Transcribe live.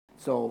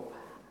So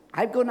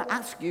I'm going to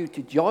ask you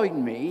to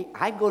join me.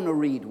 I'm going to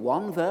read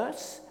one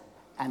verse,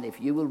 and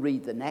if you will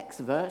read the next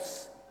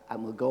verse,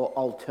 and we'll go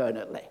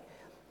alternately.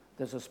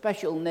 There's a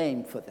special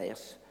name for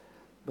this,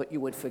 but you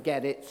would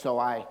forget it, so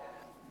I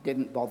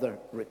didn't bother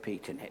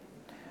repeating it.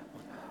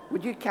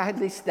 Would you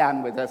kindly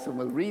stand with us, and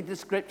we'll read the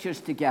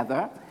scriptures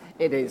together.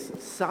 It is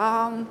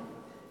Psalm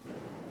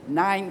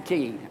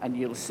 19, and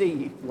you'll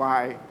see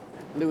why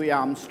Louis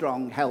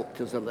Armstrong helped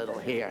us a little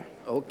here.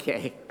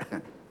 Okay.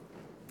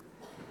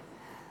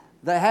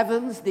 The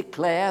heavens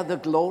declare the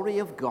glory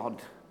of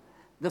God.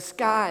 The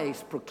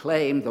skies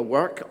proclaim the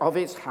work of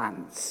his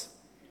hands.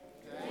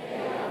 Day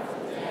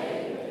after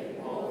day they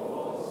pour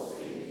forth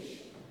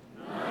speech.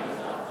 Night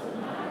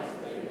after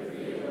night they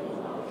reveal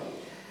knowledge.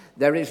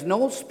 There is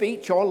no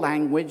speech or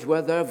language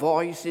where their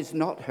voice is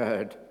not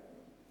heard.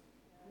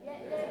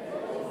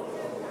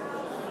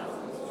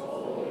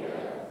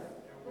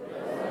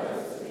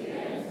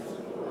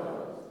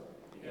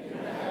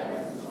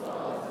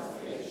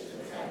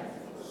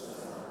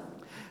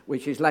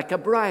 Which is like a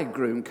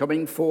bridegroom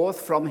coming forth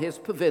from his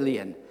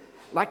pavilion,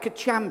 like a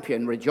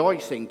champion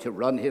rejoicing to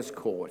run his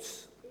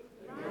course.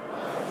 He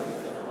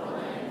rises at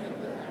one end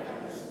of the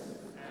heavens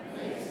and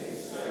makes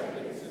his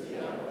circuit to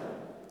the other.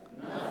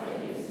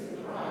 Nothing is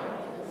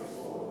deprived of his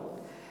form.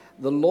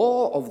 The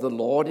law of the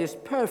Lord is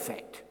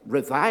perfect,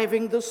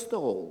 reviving the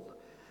soul.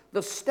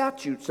 The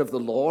statutes of the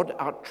Lord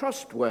are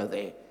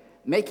trustworthy,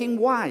 making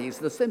wise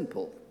the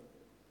simple.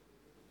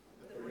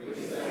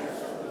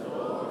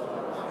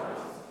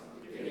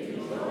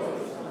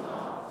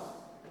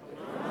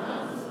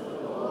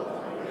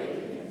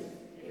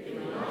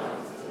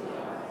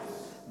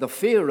 The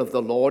fear of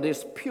the Lord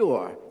is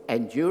pure,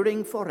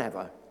 enduring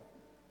forever.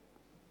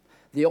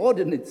 The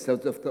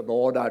ordinances of the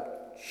Lord are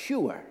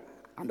sure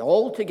and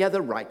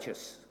altogether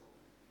righteous.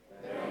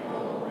 They are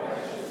more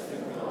precious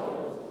than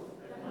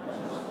gold,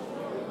 and much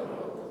more than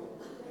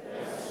gold. They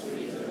are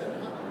sweeter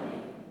than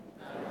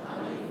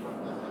honey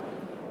from the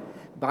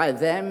honeycomb. By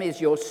them is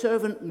your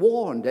servant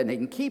warned, and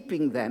in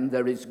keeping them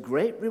there is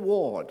great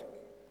reward.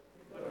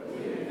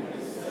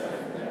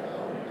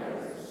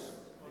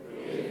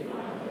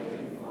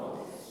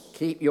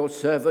 Keep your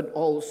servant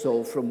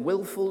also from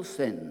willful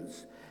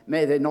sins.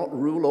 May they not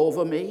rule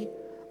over me.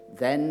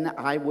 Then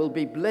I will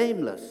be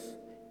blameless,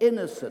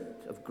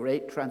 innocent of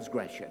great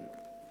transgression.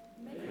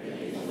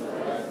 May these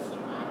words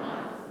of my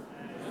mouth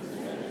and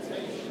the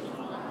meditation of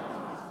my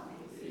heart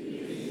be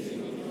pleasing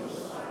in your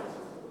sight,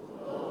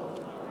 Lord,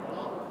 my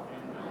rock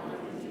and my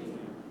redeemer.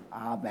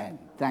 Amen.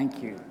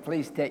 Thank you.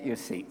 Please take your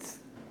seats.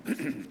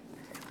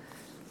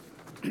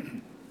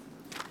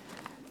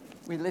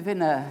 We live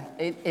in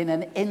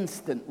an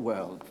instant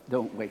world,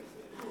 don't we?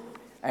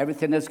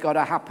 Everything has got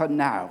to happen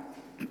now.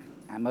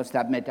 I must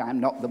admit I'm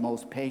not the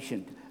most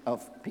patient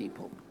of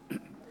people.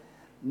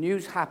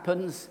 News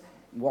happens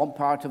in one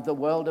part of the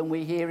world and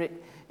we hear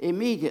it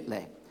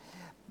immediately.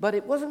 But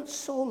it wasn't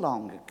so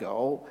long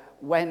ago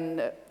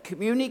when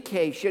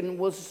communication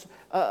was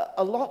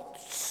a lot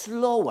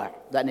slower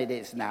than it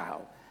is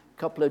now. A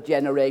couple of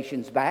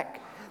generations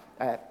back,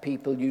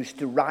 people used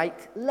to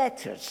write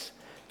letters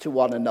to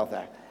one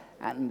another.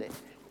 And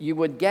you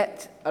would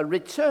get a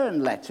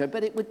return letter,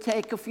 but it would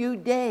take a few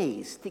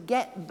days to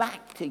get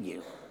back to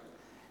you.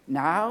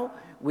 Now,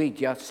 we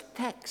just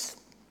text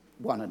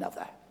one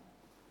another.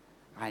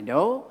 I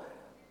know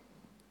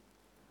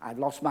I've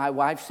lost my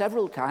wife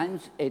several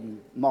times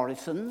in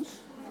Morrison's.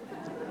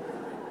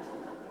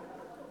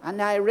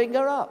 And I ring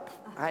her up.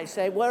 I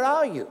say, where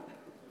are you?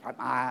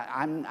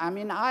 I'm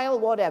in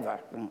aisle whatever.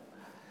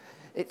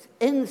 It's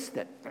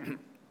instant.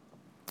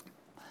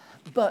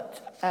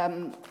 But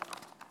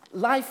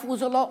life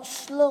was a lot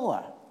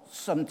slower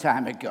some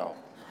time ago.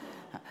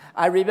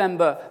 I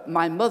remember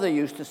my mother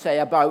used to say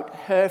about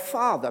her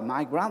father,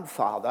 my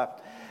grandfather,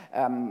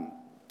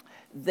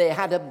 they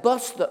had a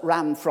bus that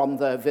ran from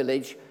their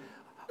village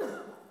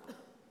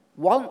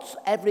once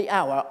every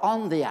hour,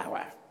 on the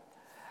hour.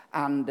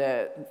 And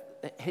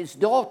his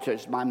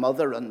daughters, my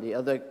mother and the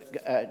other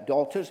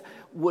daughters,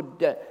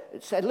 would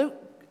say, look,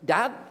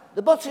 Dad,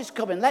 the bus is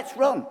coming, let's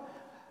run.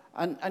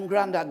 And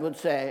Grandad would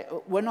say,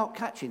 we're not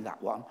catching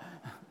that one.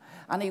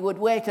 And he would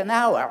wait an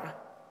hour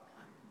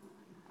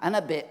and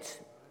a bit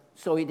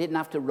so he didn't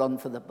have to run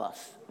for the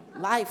bus.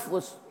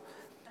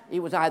 He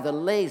was either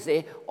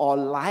lazy or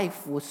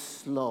life was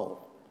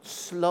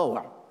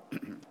slower.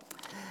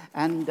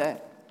 And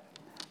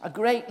a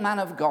great man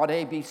of God,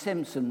 A.B.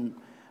 Simpson,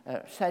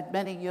 said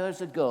many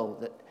years ago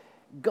that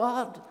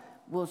God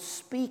was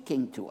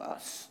speaking to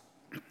us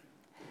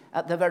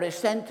at the very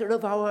center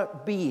of our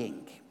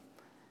being,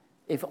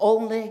 if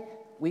only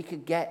we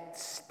could get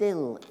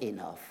still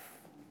enough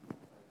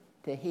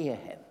to hear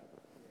him.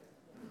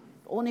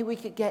 If only we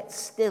could get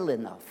still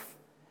enough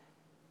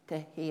to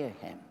hear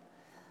him.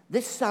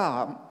 This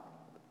psalm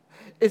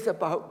is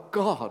about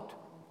God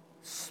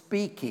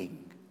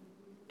speaking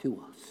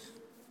to us.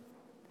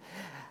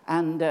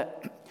 And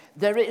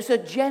there is a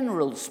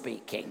general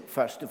speaking,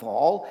 first of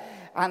all,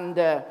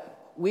 and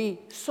we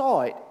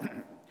saw it.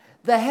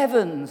 The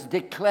heavens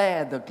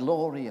declare the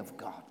glory of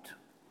God.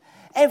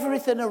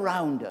 Everything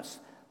around us,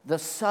 the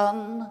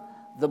sun,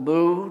 the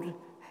moon,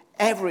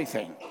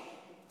 everything.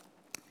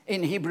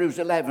 In Hebrews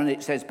 11,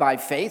 it says, by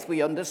faith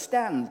we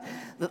understand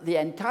that the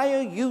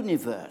entire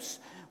universe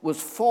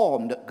was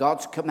formed at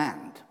God's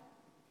command.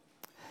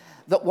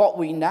 That what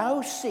we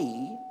now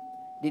see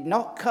did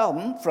not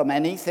come from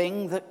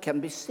anything that can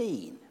be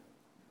seen.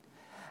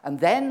 And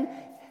then,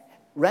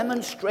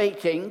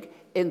 remonstrating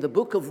in the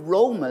book of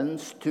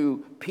Romans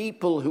to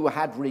people who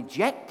had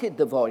rejected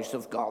the voice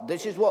of God,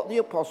 this is what the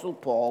Apostle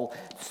Paul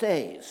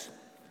says.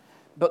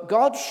 But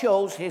God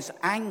shows his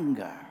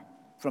anger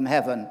from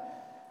heaven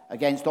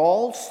against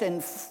all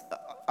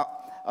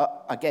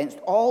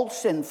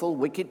sinful,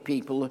 wicked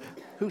people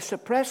who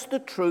suppress the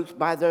truth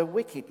by their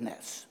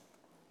wickedness.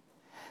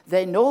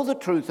 They know the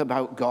truth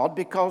about God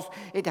because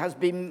it has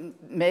been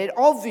made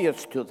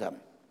obvious to them.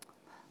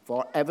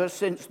 For ever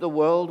since the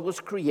world was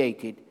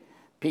created,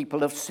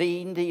 people have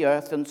seen the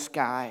earth and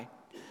sky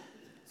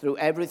through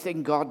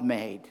everything God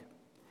made.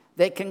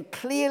 They can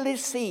clearly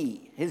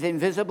see his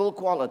invisible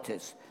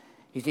qualities,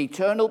 his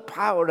eternal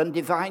power and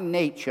divine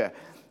nature,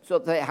 so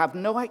they have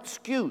no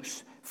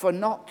excuse for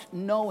not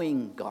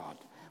knowing God.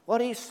 What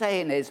he's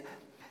saying is,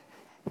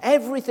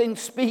 everything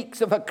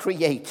speaks of a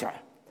creator.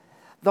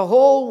 The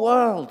whole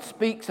world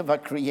speaks of a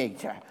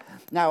creator.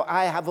 Now,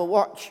 I have a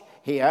watch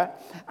here,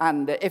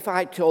 and if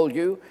I told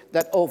you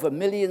that over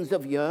millions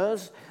of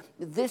years,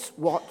 this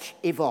watch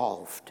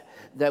evolved.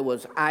 There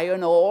was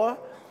iron ore,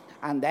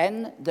 and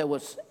then there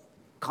was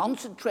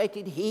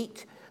concentrated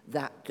heat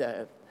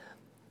that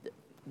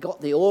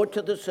got the ore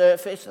to the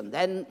surface, and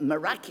then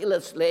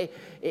miraculously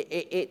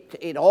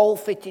it all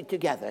fitted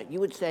together. You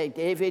would say,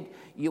 David,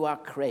 you are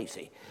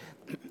crazy.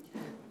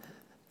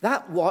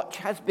 That watch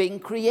has been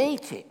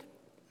created.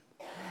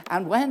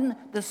 And when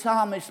the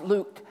psalmist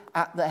looked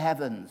at the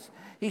heavens,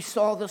 he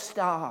saw the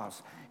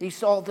stars. He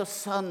saw the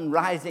sun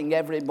rising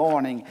every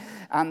morning.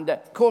 And,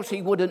 of course,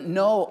 he wouldn't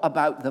know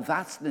about the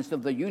vastness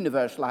of the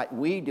universe like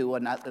we do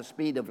and at the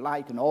speed of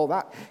light and all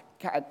that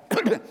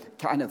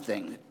kind of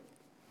thing.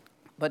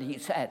 But he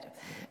said,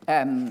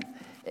 the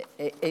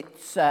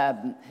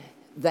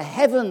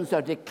heavens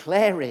are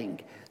declaring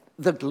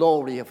the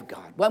glory of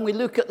God. When we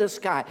look at the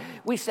sky,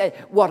 we say,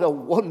 what a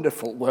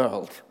wonderful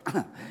world.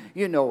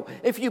 You know,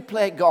 if you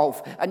play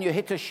golf and you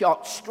hit a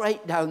shot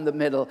straight down the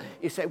middle,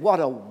 you say, what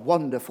a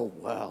wonderful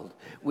world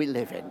we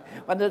live in.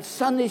 When the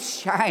sun is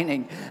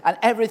shining and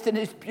everything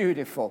is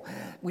beautiful,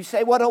 we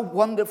say, what a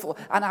wonderful.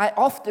 And I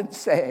often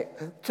say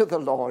to the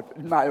Lord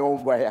in my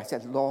own way, I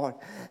said, Lord,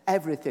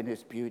 everything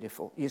is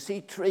beautiful. You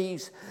see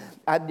trees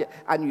and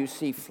you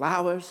see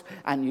flowers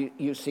and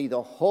you see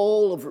the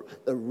whole of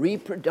the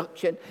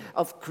reproduction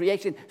of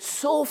creation,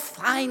 so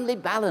finely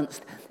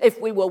balanced.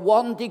 If we were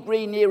 1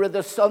 degree nearer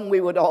the sun,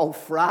 we would all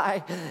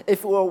fry.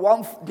 If we were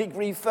 1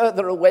 degree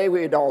further away,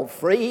 we would all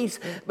freeze.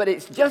 But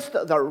it's just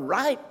at the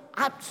right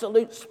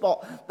absolute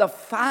spot. The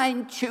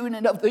fine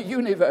tuning of the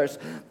universe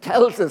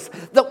tells us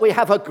that we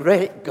have a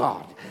great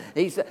God.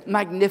 He's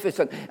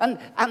magnificent.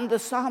 And the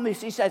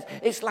psalmist, he says,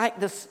 it's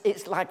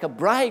like a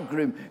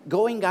bridegroom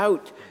going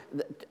out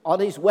on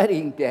his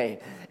wedding day.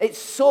 It's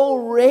so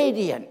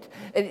radiant.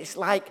 And it's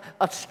like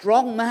a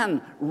strong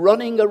man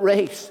running a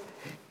race.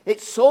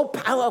 It's so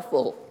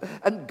powerful.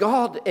 And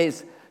God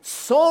is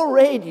so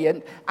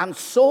radiant and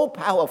so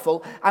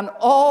powerful. And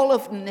all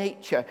of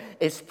nature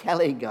is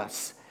telling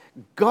us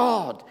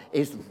God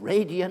is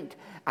radiant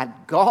and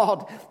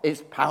God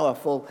is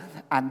powerful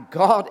and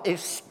God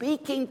is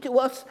speaking to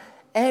us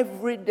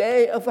every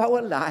day of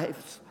our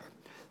lives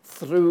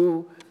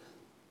through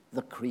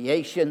the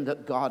creation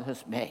that God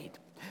has made.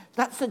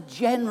 That's a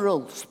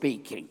general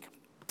speaking.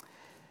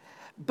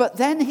 But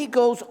then he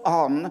goes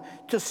on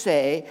to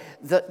say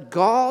that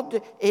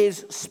God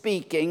is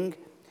speaking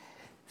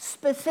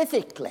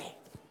specifically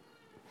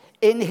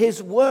in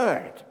his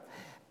word,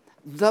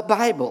 the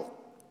Bible.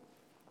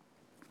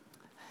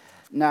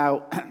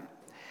 Now,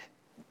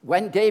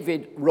 when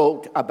David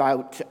wrote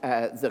about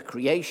the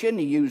creation,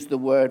 he used the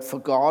word for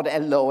God,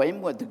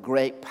 Elohim, with the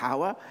great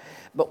power.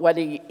 But when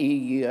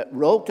he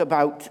wrote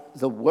about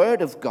the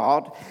word of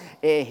God,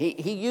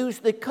 he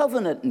used the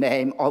covenant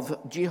name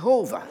of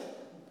Jehovah.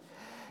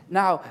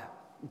 Now,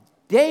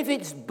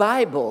 David's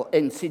Bible,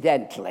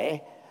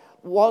 incidentally,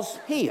 was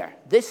here.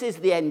 This is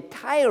the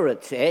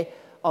entirety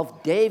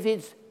of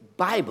David's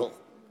Bible.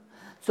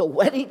 So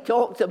when he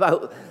talks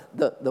about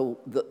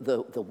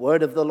the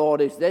word of the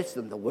Lord is this,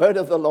 and the word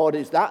of the Lord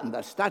is that, and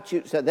the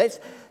statutes are this,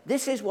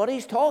 this is what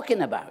he's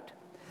talking about.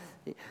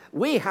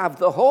 We have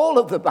the whole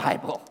of the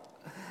Bible,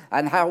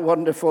 and how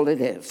wonderful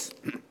it is.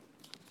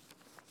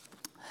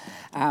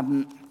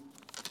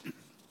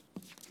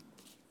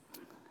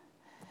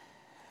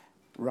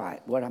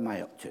 Right, what am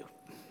I up to?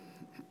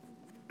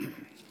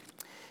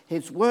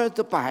 His word,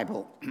 the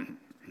Bible.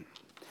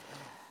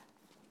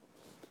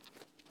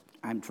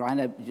 I'm trying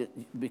to,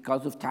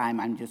 because of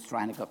time, I'm just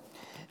trying to go.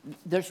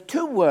 There's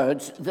two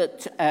words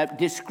that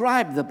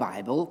describe the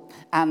Bible,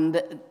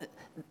 and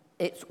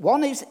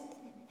one is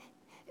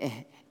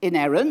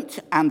inerrant,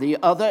 and the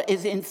other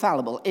is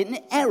infallible.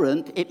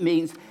 Inerrant, it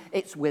means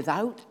it's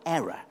without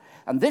error.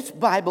 And this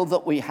Bible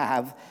that we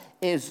have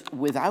is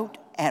without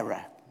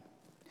error.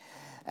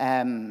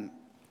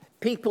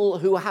 People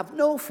who have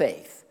no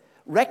faith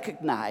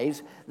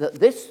recognize that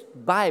this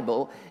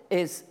Bible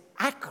is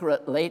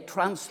accurately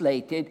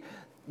translated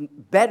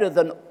better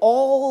than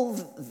all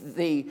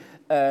the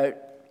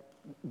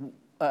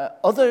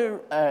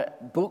other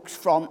books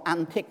from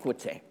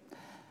antiquity.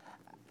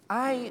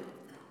 I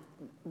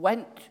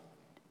went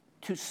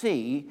to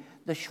see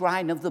the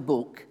Shrine of the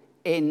Book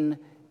in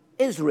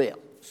Israel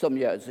some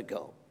years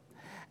ago.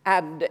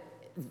 And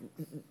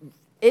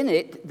in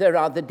it, there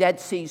are the Dead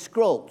Sea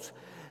Scrolls.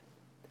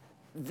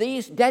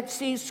 These Dead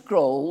Sea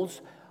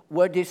Scrolls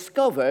were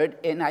discovered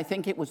in, I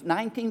think it was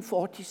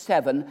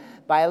 1947,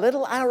 by a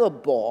little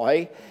Arab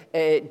boy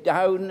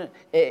down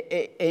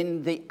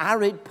in the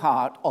arid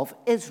part of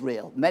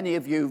Israel. Many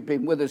of you who've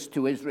been with us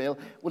to Israel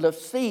will have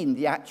seen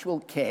the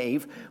actual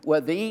cave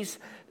where these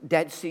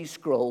Dead Sea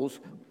Scrolls,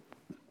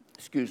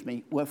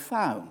 were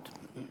found.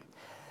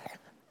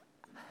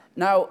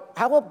 Now,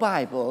 our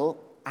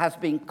Bible has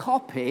been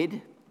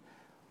copied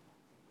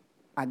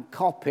and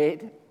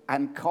copied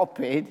and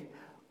copied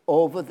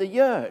over the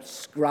years.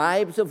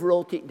 Scribes have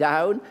wrote it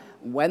down.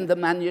 When the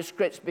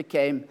manuscripts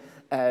became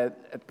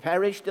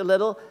perished a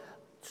little,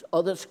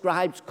 other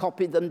scribes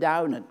copied them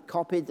down and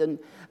copied them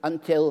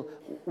until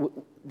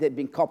they've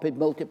been copied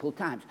multiple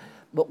times.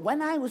 But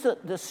when I was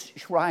at the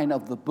Shrine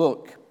of the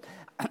Book,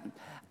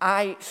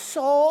 I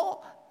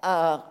saw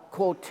a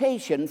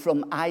quotation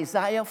from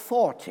Isaiah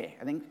 40.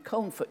 I think,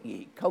 comfort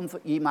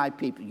ye my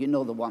people. You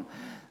know the one.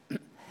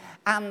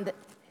 And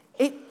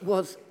it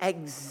was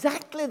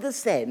exactly the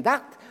same.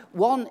 That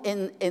one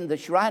in the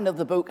Shrine of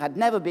the Book had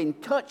never been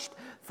touched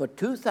for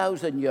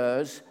 2,000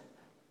 years,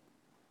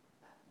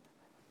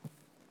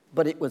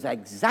 but it was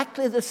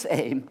exactly the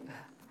same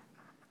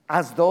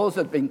as those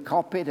had been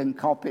copied and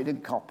copied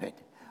and copied.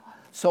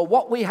 So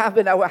what we have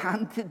in our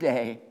hand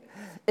today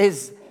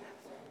is,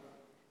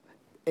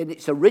 in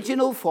its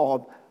original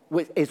form,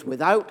 is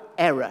without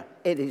error.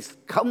 It is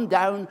come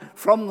down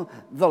from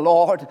the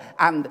Lord,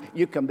 and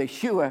you can be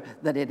sure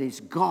that it is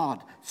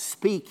God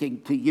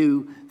speaking to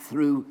you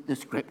through the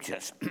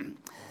Scriptures.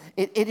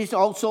 It is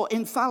also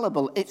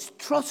infallible. It's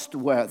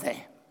trustworthy.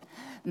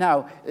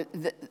 Now,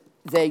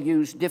 they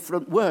use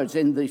different words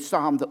in the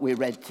psalm that we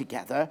read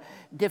together.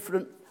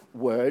 Different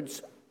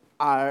words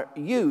are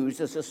used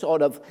as a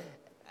sort of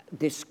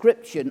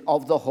description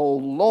of the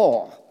whole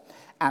law.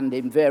 And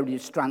in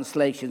various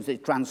translations, they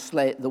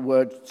translate the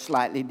word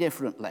slightly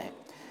differently.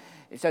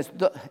 It says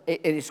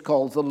it is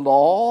called the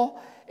law,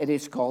 it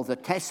is called the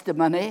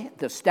testimony,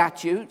 the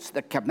statutes,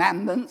 the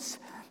commandments,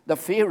 the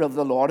fear of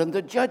the Lord, and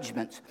the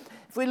judgments.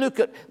 If we look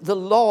at the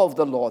law of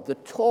the Lord, the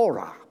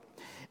Torah,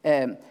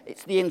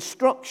 it's the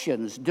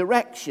instructions,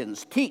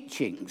 directions,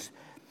 teachings.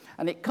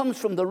 And it comes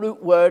from the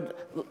root word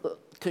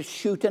to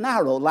shoot an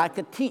arrow, like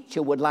a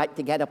teacher would like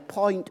to get a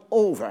point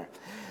over.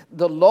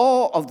 The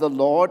law of the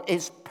Lord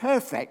is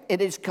perfect. It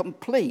is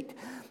complete.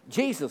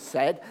 Jesus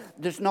said,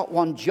 there's not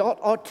one jot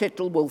or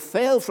tittle will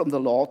fail from the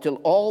law till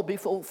all be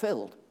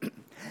fulfilled.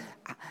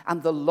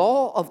 And the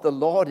law of the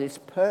Lord is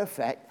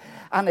perfect,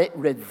 and it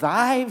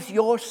revives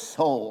your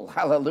soul.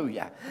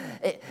 Hallelujah.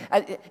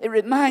 It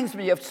reminds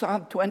me of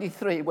Psalm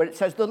 23, where it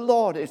says, the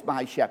Lord is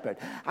my shepherd.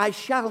 I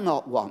shall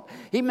not want.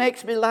 He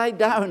makes me lie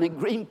down in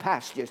green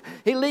pastures.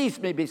 He leads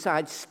me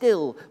beside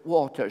still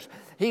waters.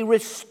 He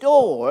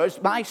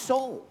restores my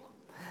soul.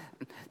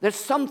 There's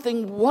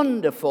something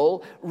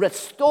wonderful,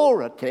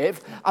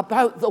 restorative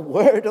about the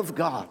Word of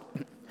God.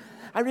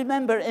 I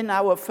remember in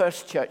our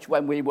first church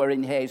when we were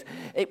in Hayes,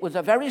 it was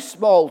a very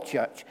small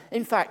church.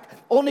 In fact,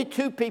 only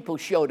 2 people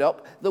showed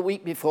up the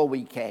week before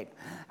we came.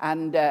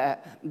 And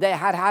they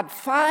had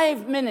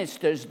 5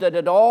 ministers that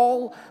had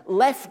all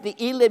left the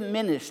Elim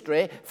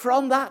ministry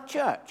from that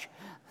church.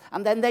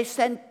 And then they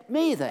sent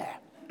me there.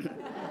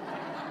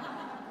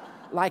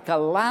 Like a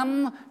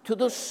lamb to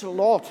the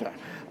slaughter.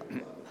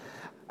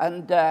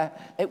 And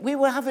we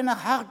were having a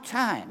hard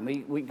time.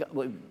 We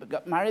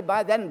got married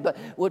by then, but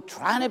we're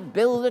trying to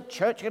build a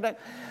church.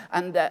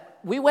 And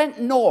we went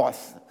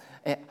north.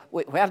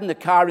 We hadn't a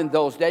car in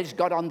those days,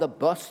 got on the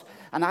bus,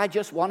 and I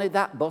just wanted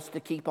that bus to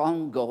keep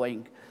on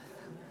going.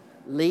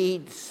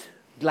 Leeds,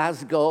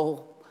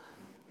 Glasgow,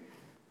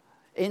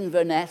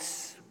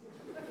 Inverness,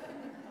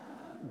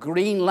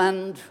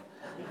 Greenland.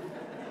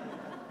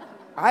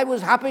 I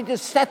was happy to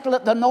settle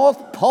at the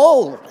North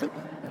Pole.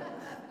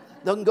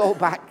 Don't go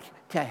back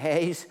to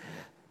Hayes.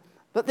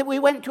 But then we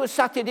went to a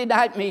Saturday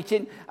night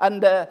meeting,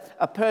 and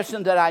a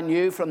person that I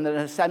knew from the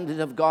Assemblies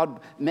of God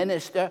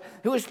minister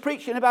who was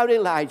preaching about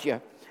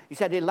Elijah. He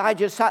said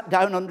Elijah sat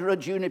down under a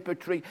juniper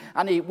tree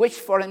and he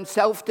wished for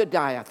himself to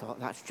die. I thought,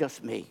 that's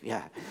just me,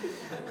 yeah.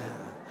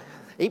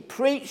 He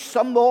preached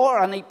some more,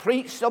 and he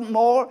preached some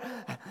more,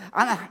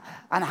 and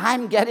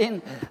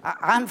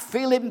I'm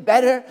feeling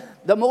better.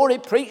 The more he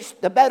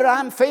preached, the better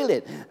I'm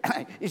feeling.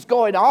 He's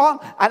going on,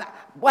 and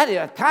by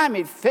the time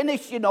he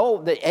finished,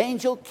 the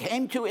angel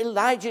came to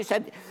Elijah and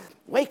said,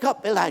 Wake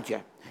up,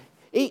 Elijah.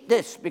 Eat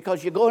this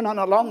because you're going on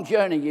a long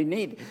journey. You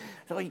need.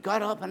 So he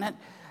got up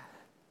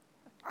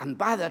and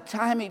by the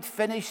time he'd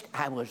finished,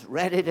 I was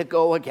ready to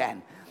go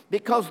again.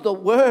 Because the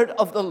word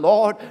of the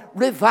Lord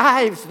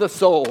revives the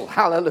soul.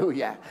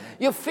 Hallelujah.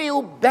 You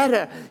feel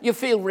better. You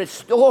feel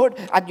restored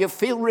and you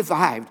feel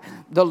revived.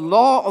 The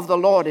law of the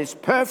Lord is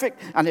perfect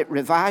and it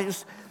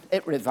revives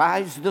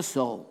the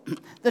soul.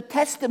 The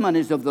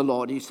testimonies of the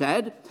Lord, he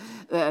said,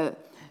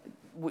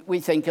 we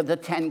think of the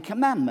 10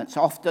 Commandments.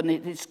 Often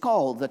it is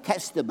called the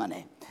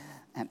testimony.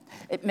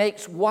 It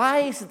makes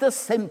wise the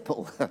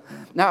simple.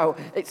 Now,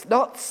 it's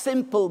not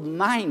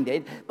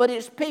simple-minded, but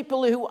it's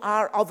people who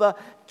are of a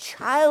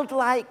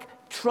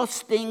childlike,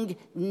 trusting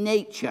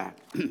nature.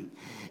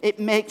 It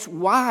makes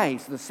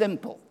wise the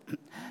simple.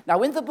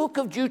 Now, in the book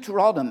of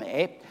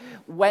Deuteronomy,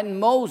 when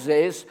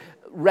Moses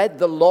read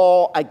the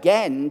law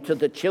again to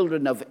the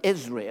children of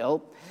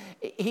Israel,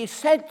 he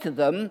said to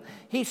them,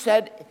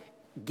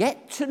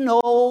 get to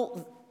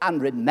know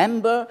and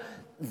remember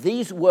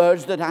these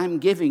words that I'm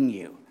giving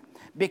you.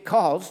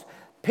 Because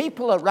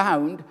people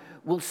around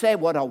will say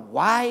what a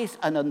wise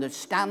and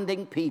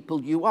understanding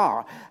people you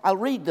are. I'll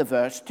read the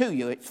verse to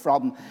you. It's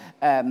from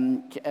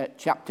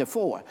chapter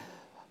 4.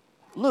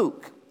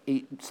 Look,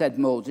 said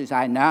Moses,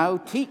 I now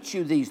teach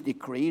you these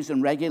decrees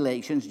and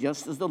regulations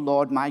just as the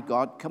Lord my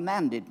God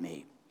commanded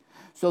me,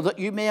 so that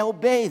you may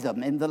obey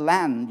them in the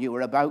land you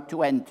are about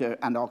to enter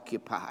and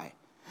occupy.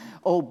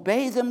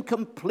 Obey them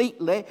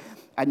completely,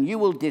 and you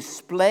will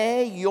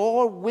display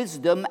your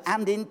wisdom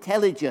and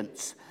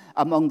intelligence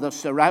among the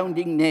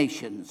surrounding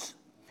nations.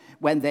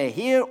 When they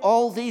hear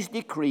all these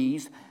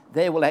decrees,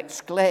 they will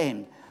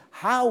exclaim,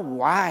 how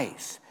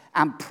wise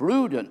and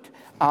prudent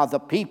are the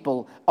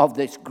people of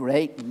this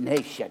great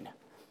nation.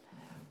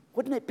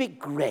 Wouldn't it be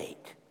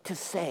great to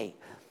say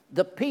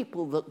the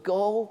people that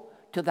go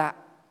to that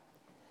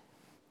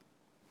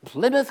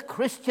Plymouth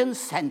Christian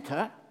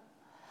Center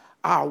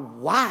are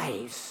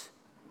wise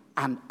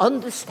and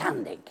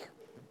understanding?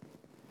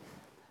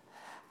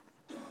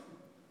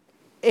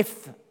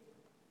 If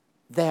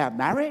they are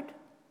married,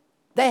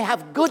 they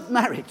have good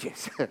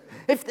marriages.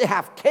 If they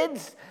have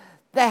kids,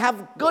 they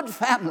have good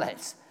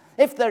families.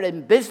 If they're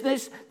in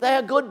business, they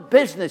are good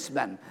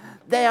businessmen.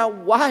 They are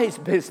wise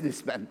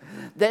businessmen.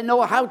 They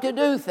know how to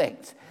do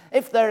things.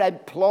 If they're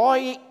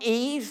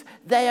employees,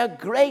 they are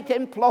great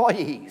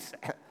employees.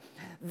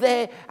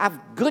 They have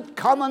good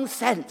common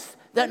sense.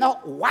 They're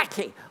not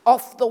wacky,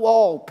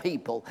 off-the-wall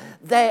people.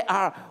 They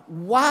are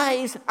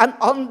wise and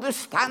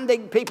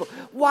understanding people.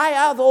 Why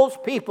are those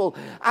people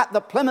at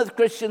the Plymouth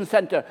Christian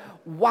Center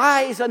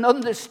wise and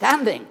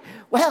understanding?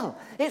 Well,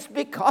 it's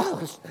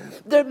because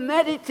they're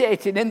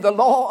meditating in the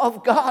law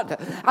of God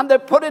and they're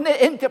putting it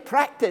into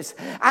practice.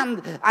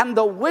 And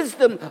the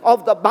wisdom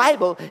of the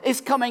Bible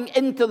is coming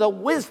into the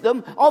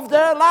wisdom of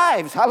their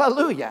lives.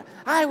 Hallelujah.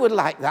 I would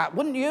like that,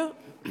 wouldn't you?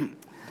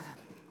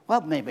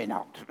 Well, maybe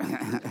not.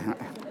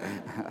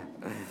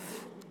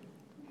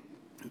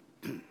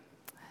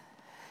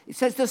 It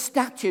says the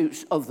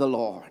statutes of the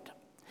Lord,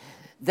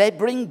 they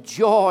bring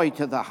joy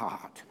to the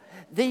heart.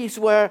 These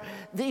were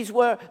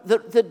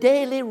the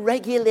daily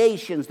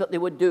regulations that they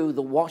would do,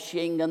 the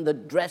washing and the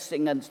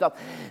dressing and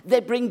stuff. They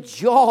bring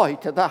joy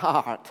to the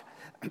heart.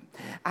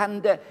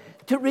 And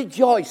to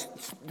rejoice,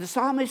 the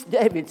psalmist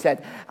David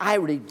said, I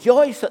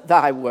rejoice at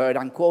thy word.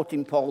 I'm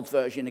quoting Paul's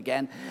version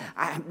again.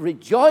 I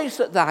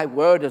rejoice at thy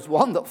word as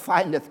one that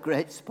findeth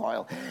great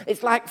spoil.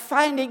 It's like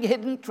finding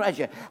hidden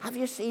treasure. Have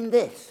you seen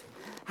this?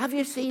 Have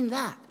you seen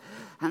that?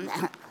 And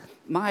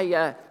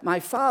my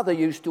father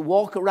used to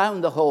walk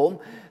around the home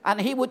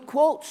and he would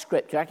quote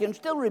scripture. I can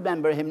still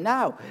remember him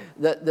now,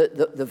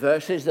 the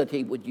verses that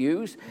he would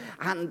use.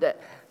 And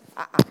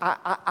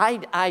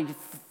I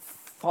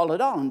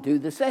followed on and do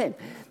the same.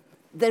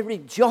 They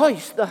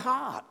rejoice the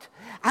heart.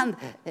 And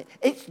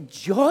it's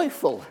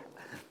joyful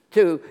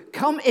to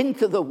come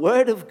into the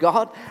Word of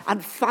God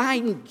and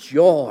find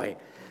joy.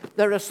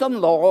 There are some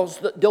laws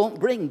that don't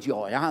bring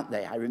joy, aren't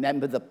they? I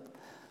remember the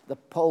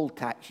poll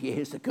tax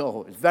years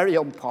ago. It was very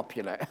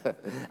unpopular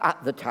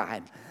at the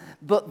time.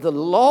 But the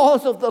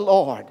laws of the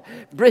Lord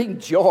bring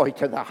joy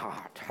to the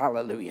heart.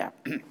 Hallelujah.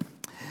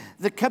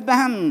 The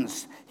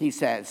commands, he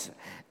says,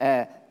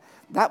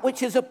 that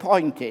which is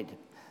appointed,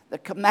 the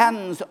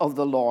commands of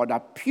the Lord are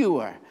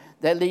pure.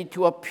 They lead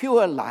to a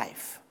pure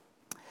life.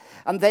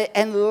 And they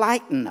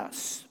enlighten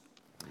us.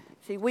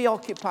 See, we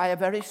occupy a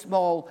very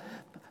small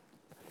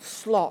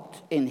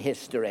slot in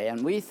history.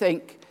 And we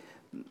think,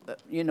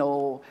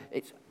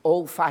 it's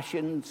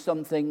old-fashioned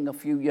something a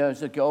few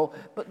years ago.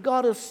 But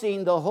God has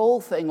seen the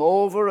whole thing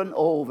over and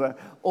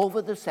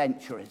over the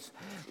centuries.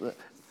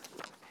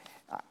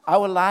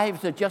 Our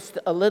lives are just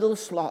a little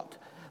slot.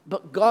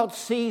 But God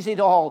sees it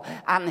all,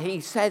 and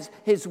he says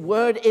his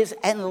word is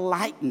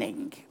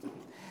enlightening.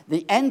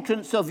 The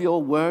entrance of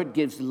your word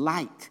gives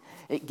light.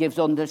 It gives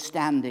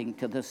understanding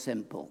to the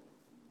simple.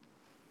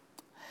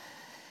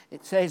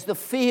 It says the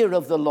fear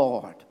of the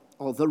Lord,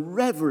 or the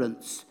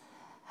reverence,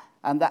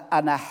 and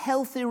a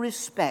healthy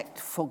respect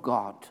for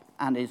God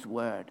and his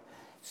word.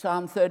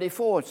 Psalm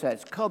 34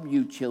 says, "Come,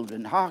 you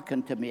children,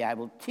 hearken to me. I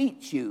will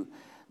teach you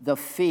the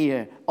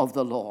fear of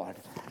the Lord."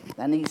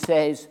 Then he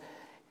says,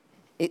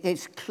 "It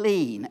is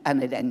clean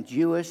and it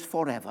endures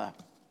forever."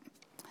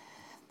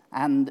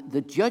 And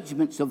the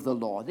judgments of the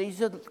Lord,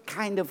 these are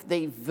kind of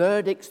the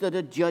verdicts that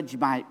a judge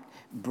might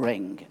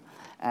bring.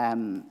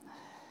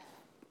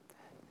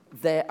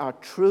 They are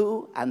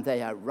true and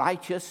they are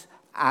righteous,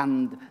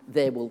 and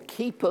they will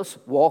keep us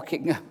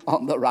walking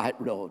on the right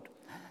road.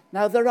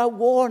 Now, there are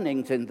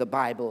warnings in the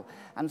Bible,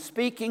 and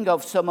speaking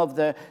of some of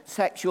the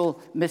sexual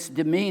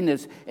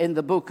misdemeanors in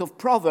the book of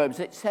Proverbs,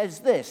 it says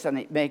this, and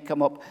it may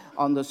come up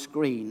on the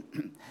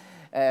screen,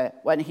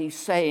 when he's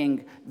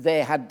saying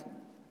they had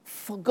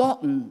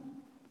forgotten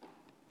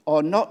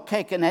or not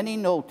taken any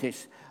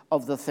notice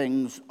of the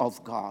things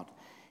of God.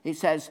 He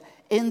says,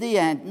 "In the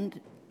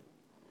end,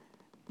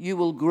 you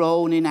will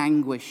groan in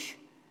anguish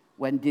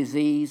when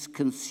disease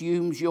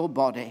consumes your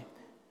body.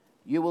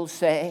 You will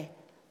say,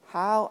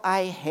 'How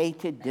I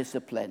hated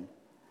discipline.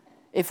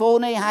 If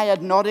only I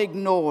had not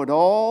ignored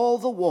all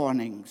the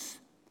warnings.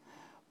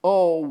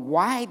 Oh,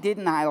 why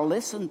didn't I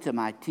listen to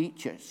my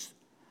teachers?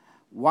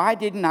 Why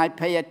didn't I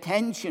pay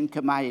attention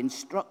to my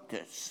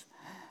instructors?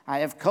 I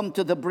have come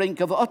to the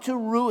brink of utter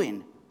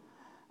ruin,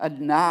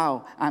 and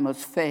now I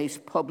must face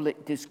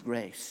public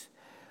disgrace.'"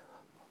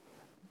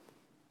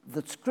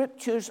 The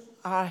scriptures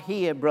are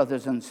here,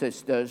 brothers and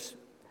sisters,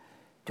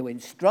 to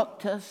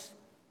instruct us,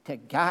 to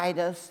guide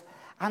us,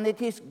 and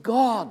it is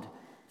God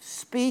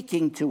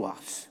speaking to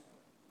us.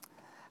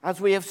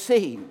 As we have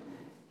seen,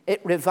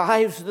 it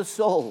revives the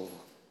soul.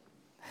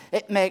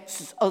 It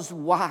makes us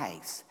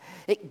wise.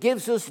 It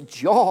gives us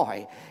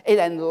joy. It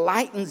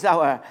enlightens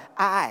our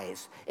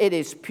eyes. It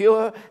is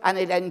pure and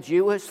it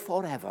endures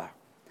forever.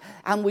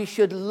 And we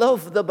should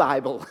love the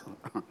Bible.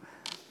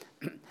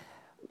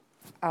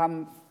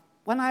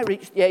 When I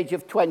reached the age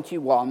of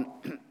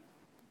 21,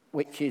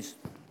 which is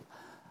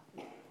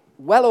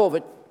well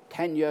over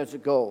 10 years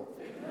ago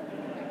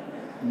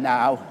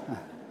now,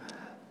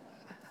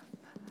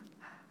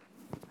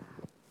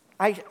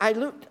 I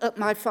looked at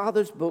my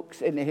father's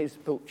books in his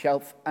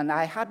bookshelf, and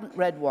I hadn't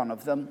read one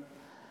of them.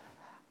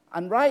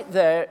 And right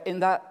there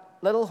in that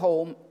little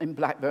home in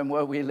Blackburn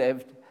where we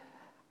lived,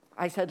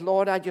 I said,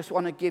 "Lord, I just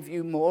want to give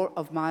you more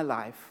of my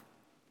life."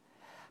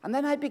 And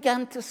then I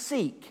began to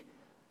seek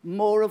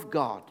more of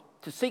God,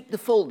 to seek the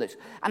fullness.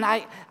 And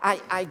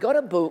I got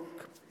a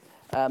book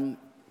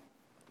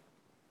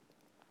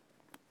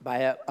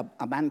by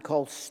a man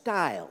called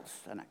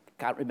Stiles, and I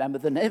can't remember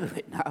the name of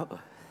it now,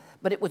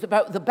 but it was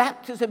about the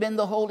baptism in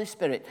the Holy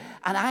Spirit.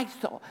 And I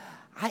thought,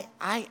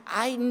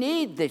 I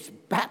need this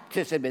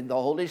baptism in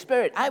the Holy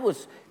Spirit. I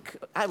was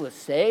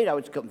saved, I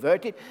was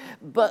converted,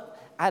 but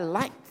I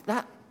liked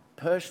that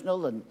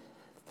personal and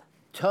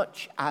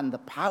touch and the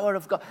power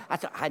of God. I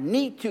thought, I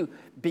need to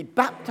be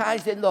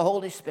baptized in the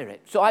Holy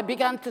Spirit. So I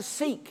began to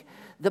seek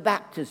the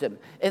baptism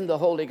in the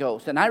Holy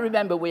Ghost. And I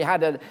remember we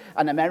had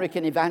an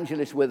American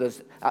evangelist with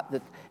us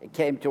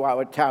came to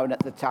our town at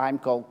the time,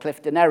 called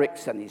Clifton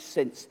Erickson. He's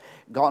since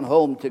gone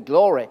home to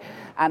glory.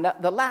 And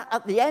at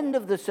the end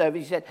of the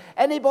service, he said,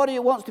 "Anybody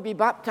who wants to be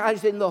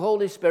baptized in the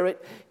Holy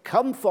Spirit,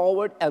 come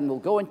forward and we'll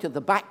go into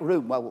the back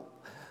room." Well,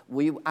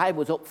 I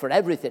was up for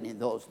everything in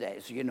those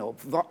days, you know.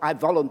 I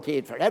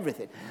volunteered for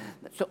everything.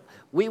 So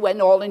we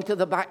went all into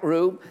the back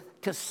room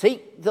to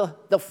seek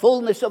the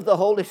fullness of the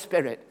Holy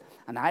Spirit.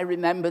 And I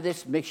remember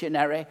this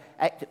missionary,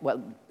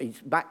 well, he's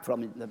back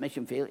from the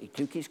mission field. He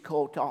took his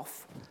coat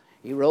off.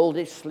 He rolled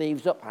his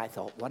sleeves up. I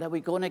thought, what are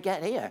we going to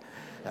get here?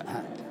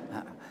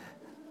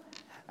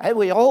 And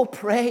we all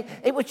prayed.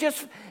 It was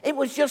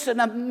just an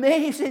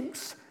amazing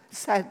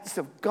sense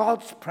of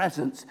God's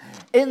presence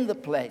in the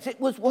place. It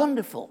was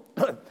wonderful.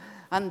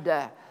 And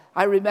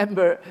I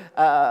remember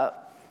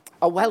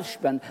a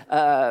Welshman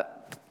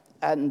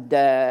and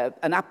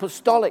an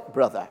apostolic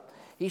brother.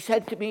 He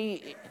said to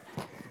me,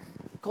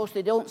 of course,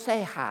 they don't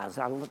say has.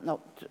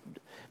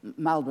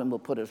 Maldon will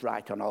put us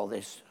right on all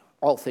this,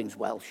 all things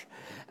Welsh.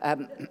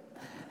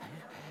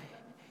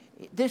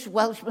 This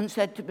Welshman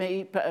said to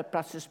me,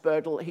 Pastor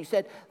Spurtle, he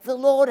said, "The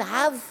Lord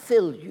have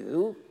filled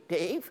you,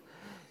 Dave.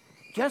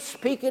 Just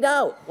speak it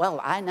out."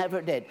 Well, I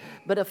never did.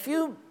 But a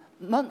few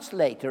months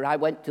later, I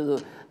went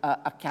to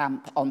a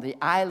camp on the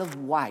Isle of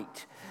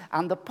Wight,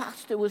 and the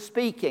pastor was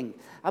speaking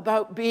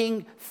about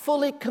being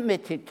fully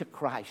committed to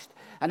Christ.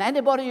 And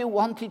anybody who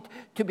wanted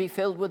to be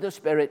filled with the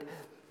Spirit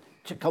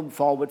to come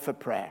forward for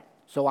prayer.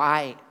 So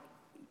I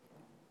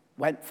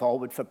went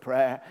forward for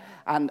prayer,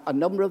 and a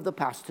number of the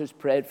pastors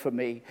prayed for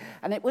me.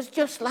 And it was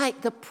just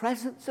like the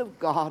presence of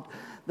God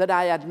that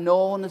I had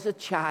known as a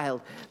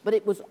child. But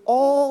it was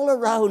all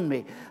around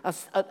me,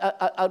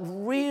 a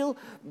real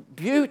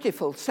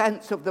beautiful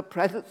sense of the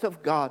presence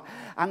of God.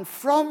 And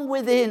from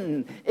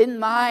within, in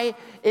my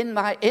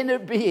inner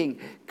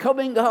being,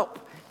 coming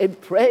up in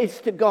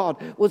praise to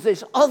God, was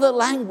this other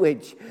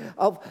language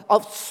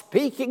of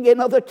speaking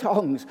in other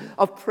tongues,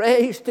 of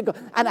praise to God.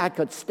 And I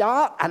could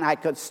start, and I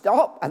could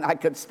stop, and I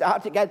could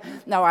start again.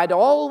 Now, I'd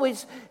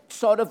always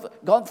sort of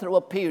gone through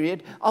a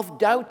period of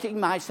doubting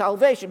my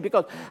salvation,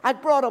 because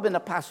I'd brought up in a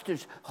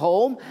pastor's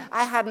home.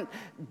 I hadn't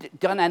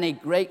done any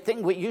great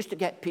thing. We used to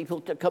get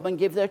people to come and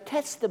give their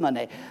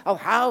testimony of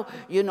how,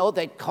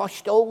 they'd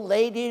coshed old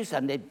ladies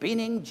and they'd been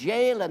in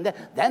jail and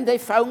then they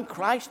found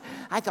Christ.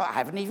 I thought, I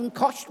haven't even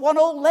coshed one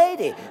old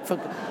lady,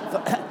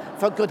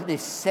 for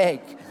goodness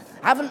sake.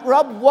 I haven't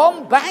robbed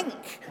one bank.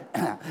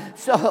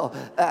 So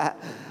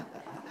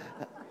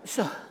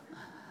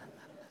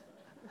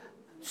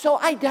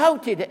I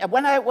doubted it.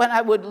 When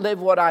I would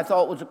live what I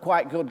thought was a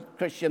quite good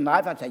Christian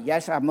life, I'd say,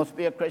 yes, I must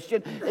be a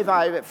Christian. If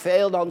I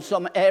failed on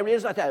some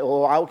areas, I'd say,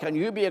 oh, how can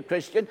you be a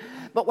Christian?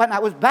 But when I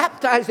was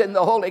baptized in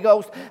the Holy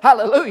Ghost,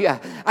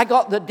 hallelujah, I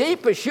got the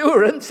deep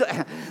assurance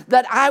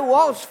that I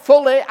was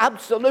fully,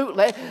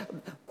 absolutely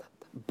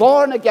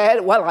born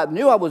again. Well, I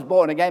knew I was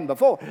born again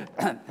before,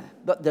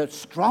 but the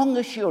strong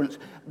assurance.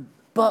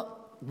 But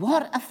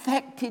what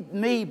affected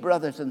me,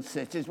 brothers and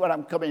sisters, what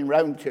I'm coming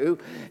round to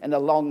in a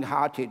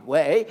long-hearted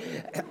way,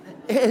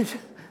 is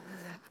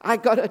I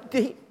got a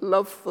deep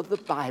love for the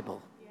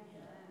Bible.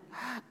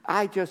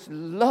 I just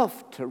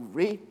love to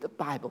read the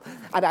Bible.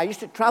 And I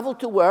used to travel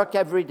to work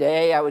every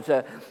day. I was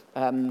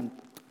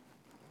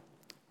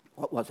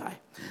what was I?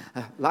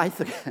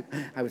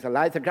 I was a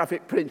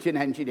lithographic printing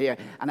engineer,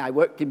 and I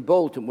worked in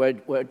Bolton,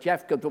 where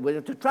Jeff could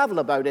to travel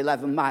about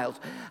 11 miles.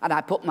 And I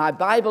put my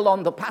Bible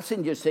on the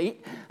passenger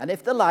seat, and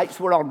if the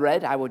lights were on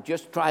red, I would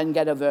just try and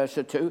get a verse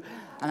or two.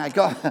 And I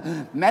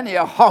got many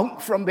a honk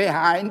from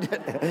behind.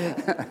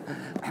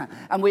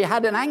 And we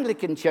had an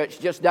Anglican church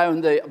just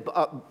down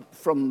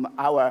from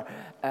our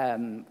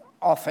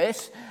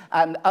office,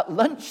 and at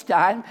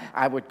lunchtime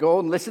I would go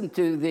and listen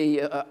to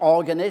the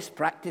organist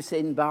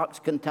practicing Bach's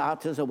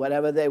cantatas or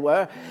whatever they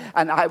were,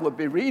 and I would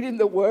be reading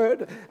the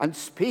word and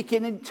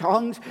speaking in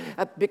tongues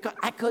because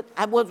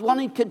I was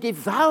wanting to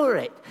devour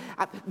it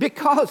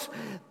because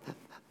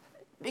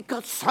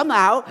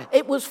somehow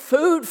it was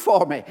food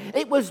for me.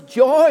 It was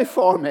joy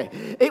for me.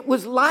 It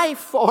was life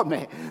for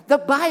me. The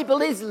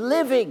Bible is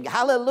living.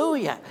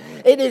 Hallelujah.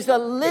 It is a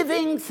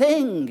living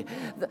thing.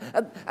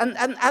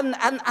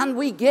 And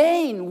we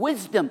gain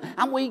wisdom,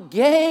 and we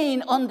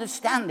gain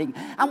understanding,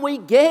 and we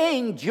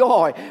gain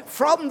joy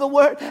from the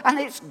Word. And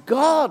it's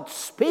God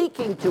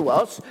speaking to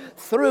us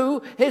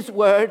through His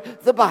Word,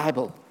 the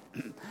Bible.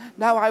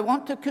 Now, I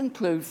want to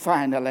conclude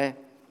finally.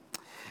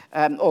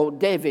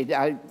 David,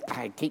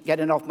 I keep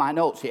getting off my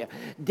notes here.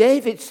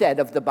 David said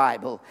of the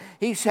Bible,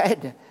 he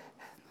said,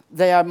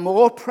 they are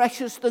more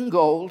precious than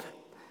gold.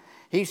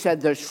 He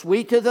said, they're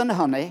sweeter than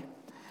honey.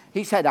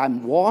 He said,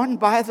 I'm warned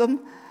by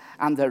them,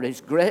 and there is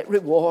great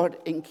reward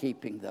in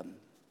keeping them.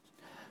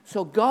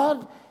 So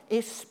God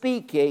is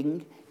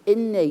speaking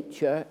in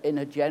nature in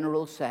a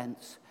general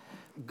sense.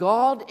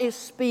 God is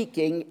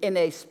speaking in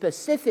a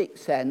specific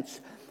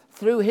sense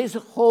through His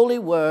holy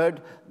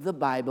word, the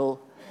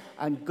Bible.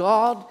 And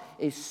God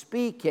is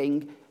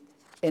speaking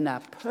in a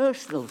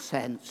personal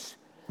sense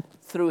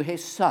through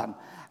His Son.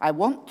 I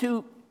want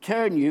to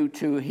turn you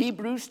to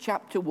Hebrews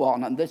chapter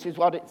 1, and this is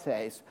what it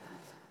says.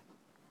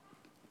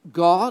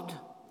 God,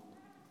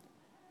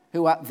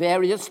 who at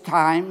various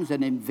times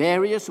and in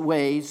various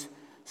ways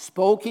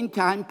spoke in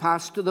time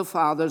past to the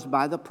fathers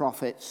by the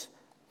prophets,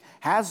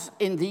 has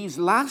in these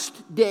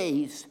last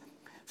days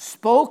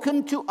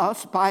spoken to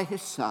us by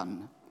His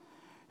Son,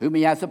 whom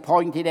He has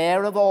appointed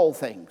heir of all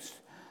things,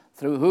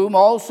 through whom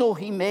also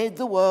He made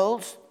the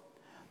worlds,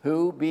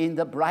 who, being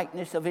the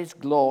brightness of His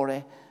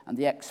glory and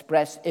the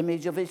express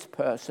image of His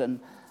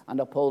person, and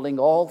upholding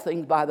all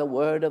things by the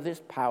word of His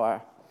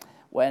power,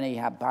 when He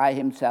had by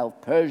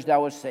Himself purged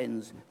our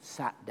sins,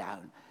 sat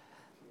down.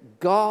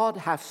 God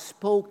has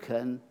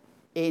spoken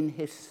in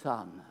His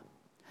Son.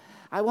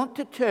 I want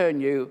to turn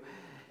you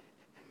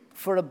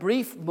for a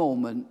brief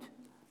moment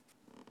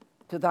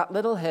to that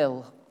little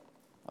hill.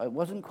 It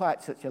wasn't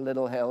quite such a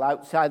little hill,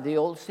 outside the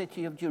old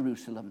city of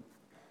Jerusalem.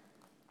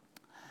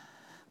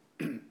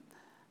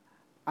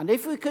 And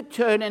if we could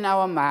turn in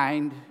our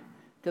mind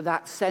to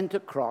that center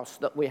cross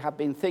that we have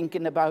been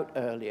thinking about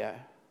earlier,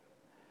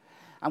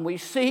 and we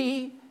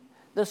see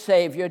the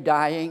Savior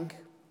dying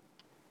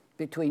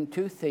between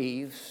two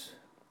thieves,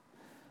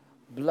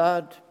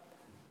 blood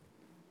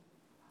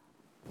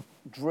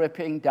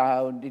dripping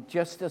down,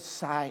 just a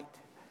sight.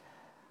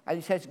 And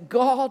He says,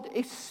 God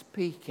is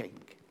speaking.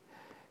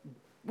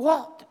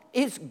 What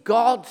is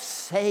God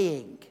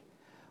saying?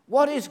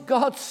 What is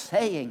God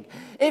saying?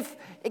 If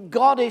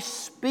God is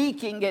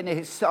speaking in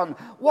His Son,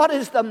 what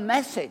is the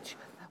message?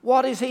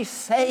 What is He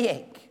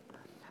saying?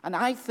 And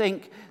I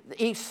think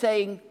He's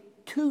saying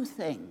two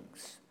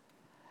things.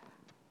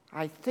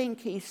 I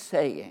think He's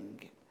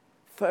saying,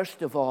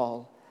 first of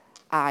all,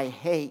 I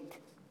hate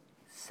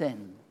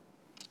sin.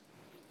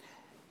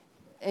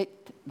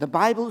 The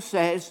Bible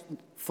says,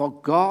 for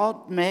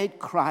God made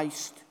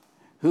Christ,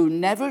 who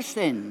never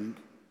sinned,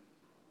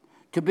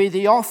 to be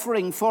the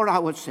offering for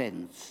our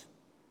sins,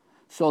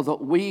 so that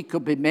we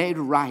could be made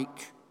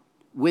right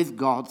with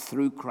God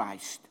through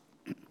Christ.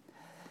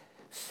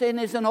 Sin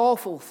is an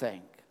awful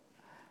thing.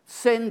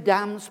 Sin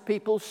damns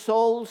people's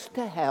souls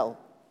to hell.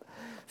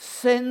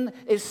 Sin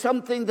is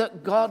something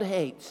that God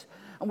hates.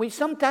 And we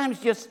sometimes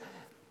just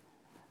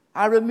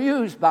are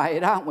amused by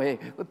it, aren't we?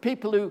 With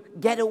people who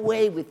get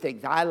away with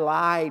things. I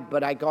lied,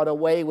 but I got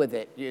away with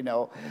it, you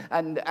know.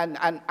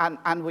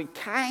 And we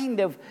kind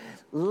of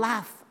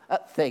laugh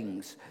at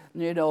things.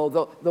 You know,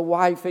 the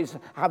wife is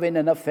having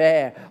an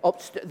affair.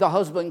 The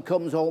husband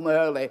comes home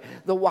early.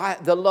 The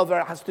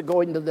lover has to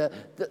go into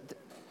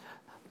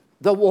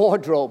the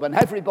wardrobe, and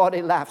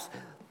everybody laughs.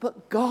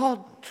 But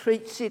God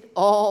treats it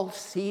all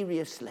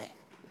seriously.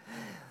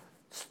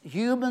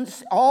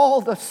 Humans, all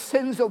the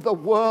sins of the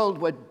world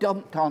were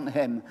dumped on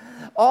him.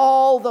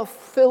 All the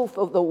filth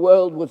of the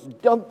world was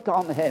dumped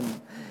on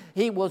him.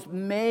 He was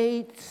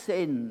made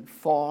sin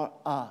for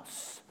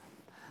us.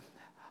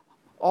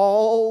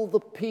 All the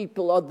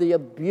people, all the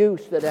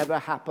abuse that ever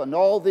happened,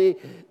 all the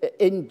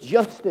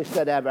injustice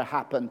that ever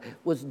happened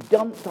was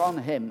dumped on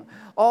him.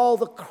 All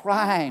the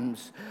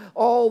crimes,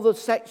 all the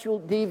sexual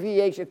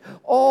deviation,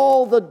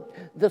 all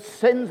the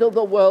sins of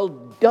the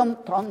world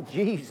dumped on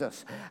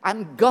Jesus.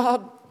 And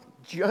God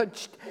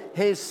judged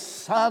his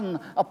Son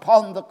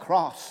upon the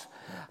cross.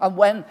 And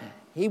when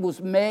he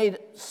was made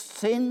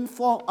sin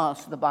for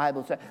us, the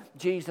Bible said,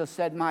 Jesus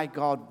said, "My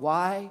God,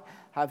 why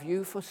have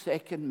you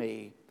forsaken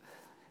me?"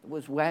 It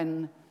was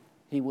when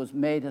he was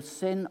made a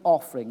sin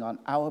offering on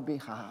our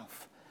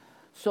behalf.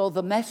 So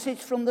the message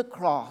from the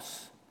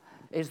cross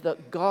is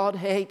that God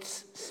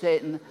hates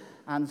sin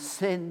and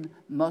sin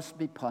must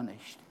be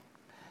punished.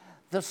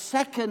 The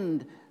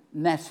second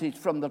message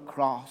from the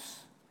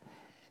cross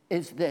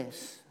is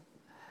this.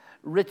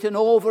 Written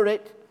over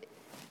it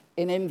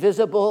in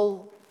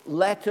invisible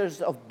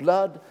letters of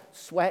blood,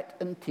 sweat,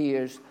 and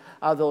tears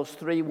are those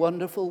three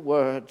wonderful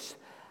words,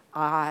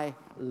 I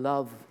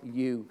love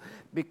you.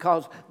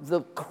 Because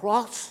the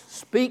cross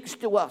speaks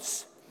to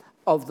us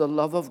of the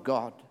love of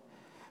God.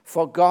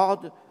 For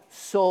God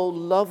so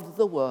loved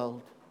the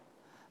world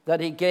that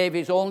he gave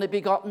his only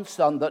begotten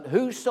Son, that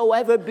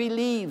whosoever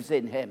believes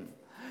in him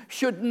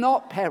should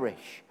not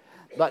perish,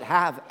 but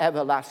have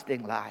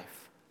everlasting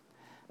life.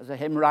 As a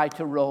hymn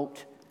writer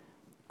wrote,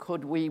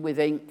 could we with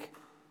ink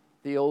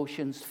the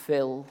oceans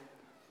fill,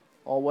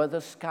 or were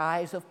the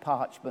skies of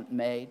parchment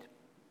made?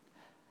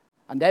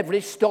 And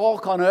every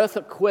stalk on earth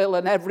a quill,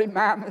 and every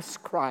man a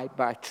scribe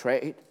by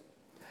trade.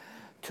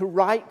 To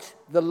write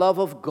the love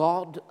of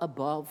God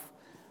above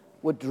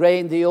would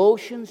drain the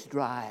oceans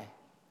dry,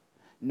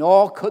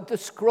 nor could the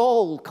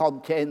scroll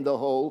contain the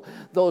whole,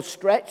 though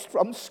stretched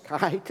from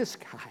sky to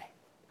sky.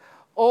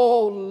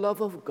 Oh,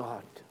 love of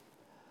God,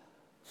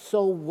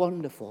 so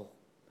wonderful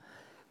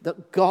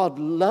that God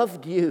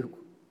loved you,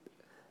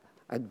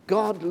 and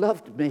God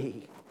loved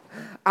me,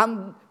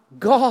 and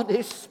God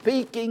is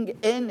speaking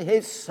in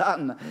his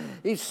Son.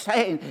 He's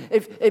saying,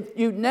 if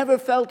you never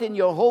felt in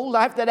your whole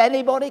life that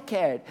anybody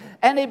cared,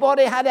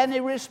 anybody had any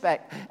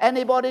respect,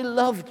 anybody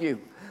loved you,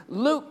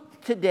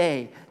 look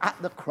today at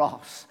the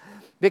cross,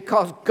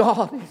 because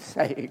God is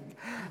saying,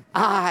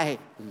 I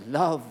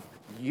love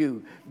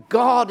you.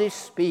 God is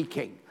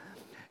speaking.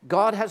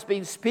 God has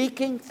been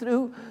speaking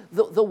through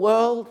the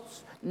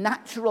world's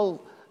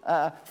natural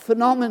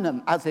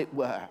phenomenon, as it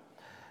were,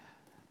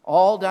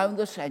 all down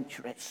the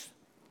centuries.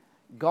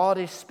 God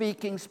is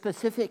speaking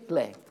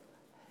specifically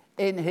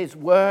in his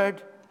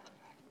word,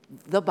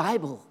 the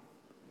Bible.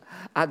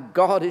 And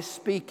God is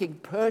speaking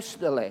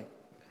personally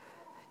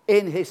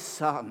in his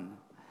Son.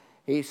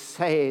 He's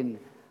saying,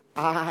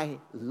 I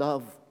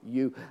love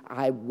you.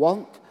 I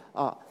want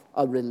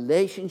a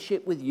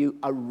relationship with you,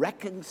 a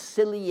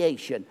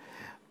reconciliation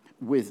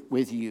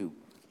with you.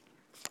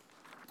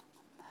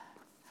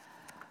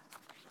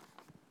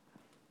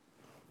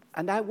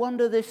 And I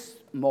wonder this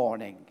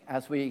morning,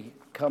 as we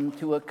come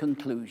to a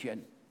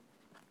conclusion,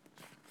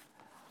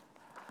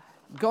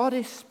 God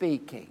is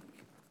speaking.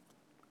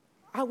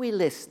 Are we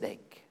listening?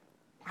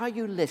 Are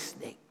you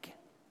listening?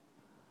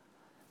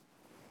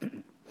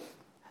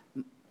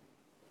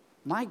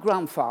 My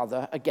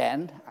grandfather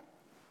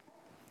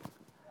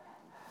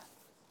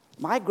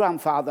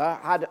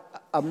had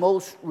a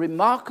most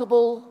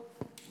remarkable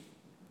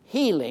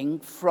healing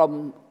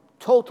from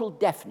total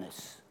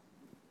deafness.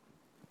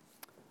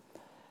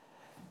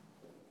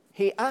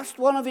 He asked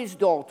one of his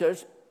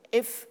daughters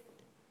if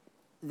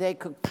they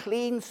could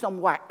clean some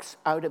wax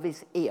out of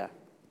his ear.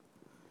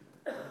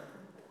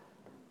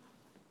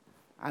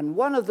 And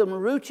one of them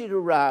rooted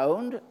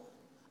around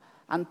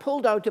and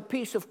pulled out a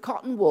piece of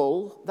cotton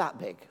wool that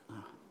big.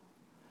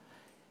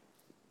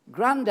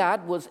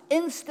 Granddad was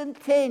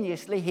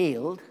instantaneously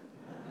healed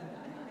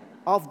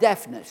of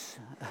deafness.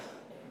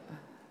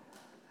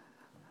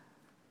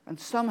 And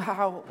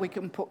somehow we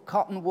can put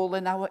cotton wool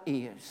in our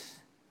ears.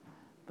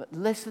 But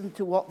listen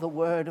to what the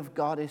Word of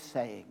God is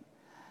saying.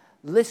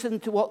 Listen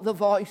to what the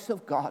voice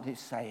of God is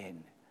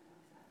saying.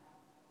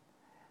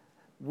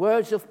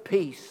 Words of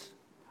peace,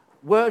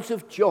 words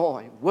of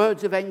joy,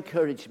 words of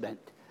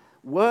encouragement,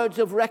 words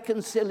of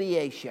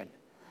reconciliation.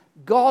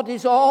 God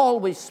is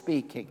always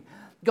speaking.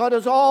 God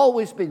has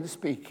always been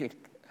speaking.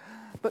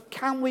 But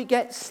can we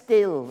get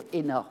still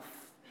enough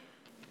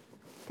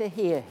to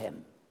hear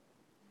him?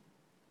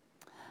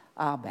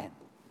 Amen.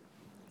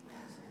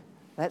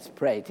 Let's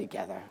pray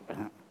together.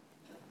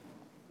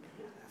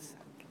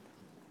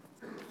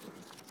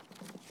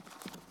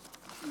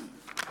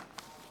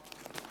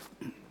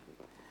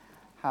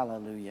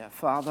 Hallelujah.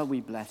 Father, we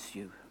bless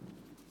you.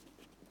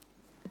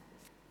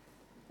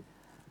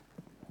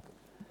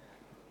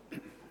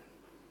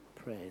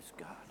 Praise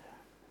God.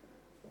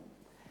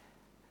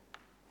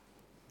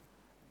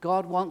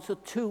 God wants a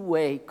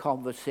two-way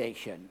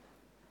conversation.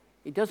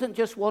 He doesn't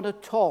just want to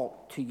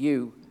talk to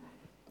you.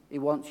 He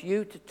wants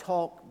you to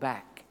talk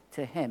back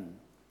to him.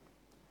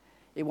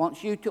 He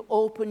wants you to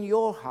open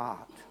your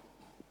heart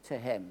to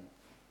him.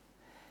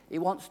 He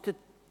wants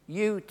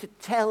you to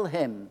tell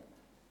him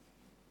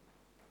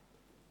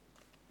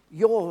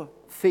your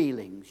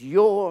feelings,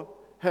 your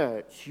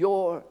hurts,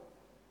 your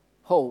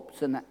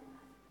hopes and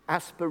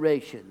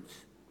aspirations.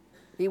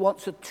 He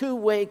wants a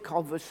two-way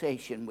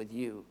conversation with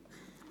you.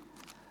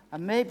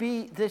 And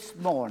maybe this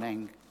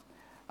morning,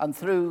 and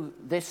through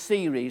this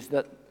series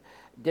that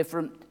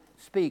different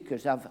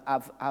speakers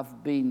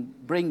have been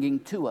bringing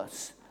to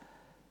us,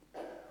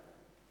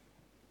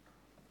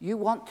 you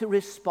want to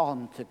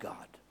respond to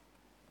God.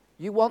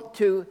 You want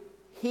to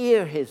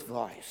hear his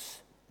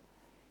voice.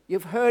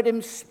 You've heard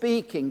him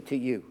speaking to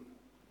you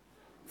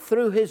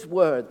through his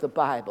word, the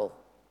Bible,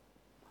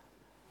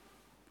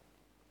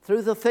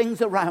 through the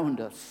things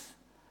around us,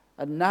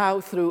 and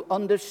now through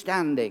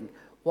understanding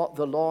what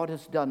the Lord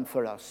has done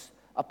for us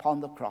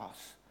upon the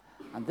cross.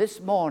 And this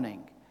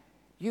morning,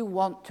 you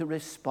want to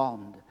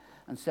respond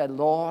and say,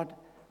 Lord,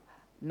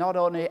 not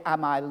only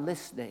am I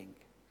listening,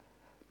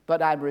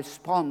 but I'm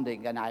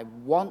responding, and I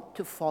want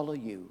to follow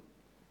you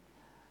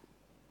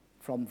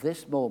from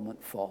this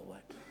moment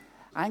forward.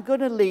 I'm going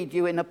to lead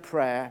you in a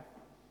prayer.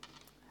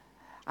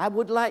 I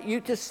would like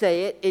you to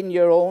say it in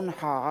your own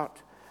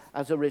heart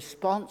as a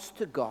response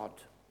to God.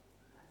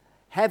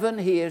 Heaven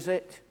hears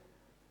it,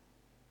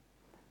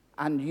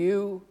 and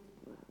you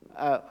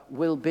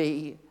will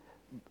be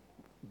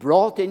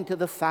brought into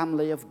the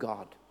family of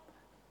God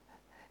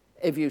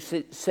if you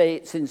say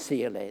it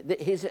sincerely.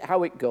 Here's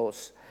how it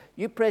goes.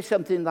 You pray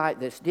something like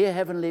this: Dear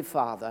Heavenly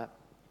Father,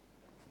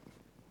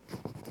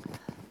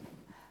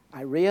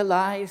 I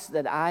realize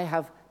that I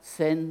have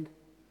sinned,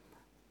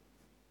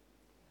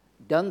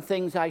 done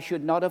things I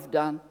should not have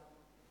done,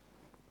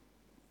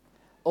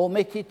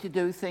 omitted to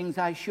do things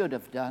I should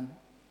have done.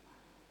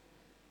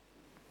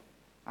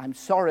 I'm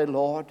sorry,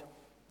 Lord.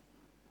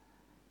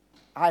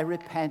 I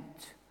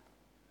repent.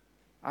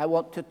 I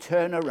want to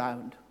turn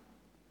around.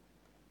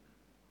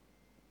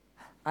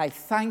 I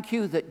thank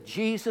you that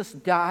Jesus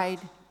died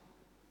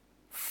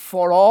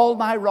for all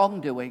my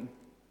wrongdoing.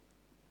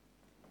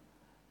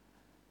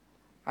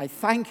 I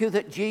thank you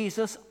that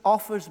Jesus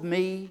offers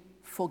me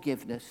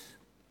forgiveness.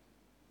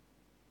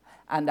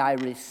 And I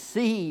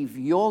receive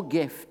your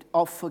gift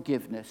of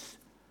forgiveness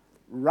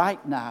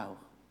right now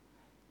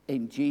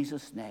in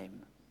Jesus'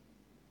 name.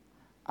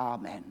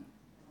 Amen.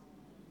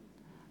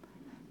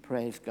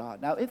 Praise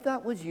God. Now, if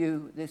that was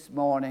you this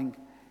morning,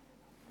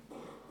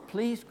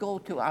 please go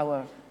to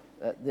our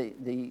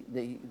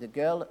the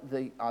girl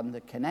on the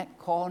Connect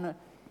corner.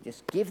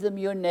 Just give them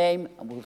your name, and we'll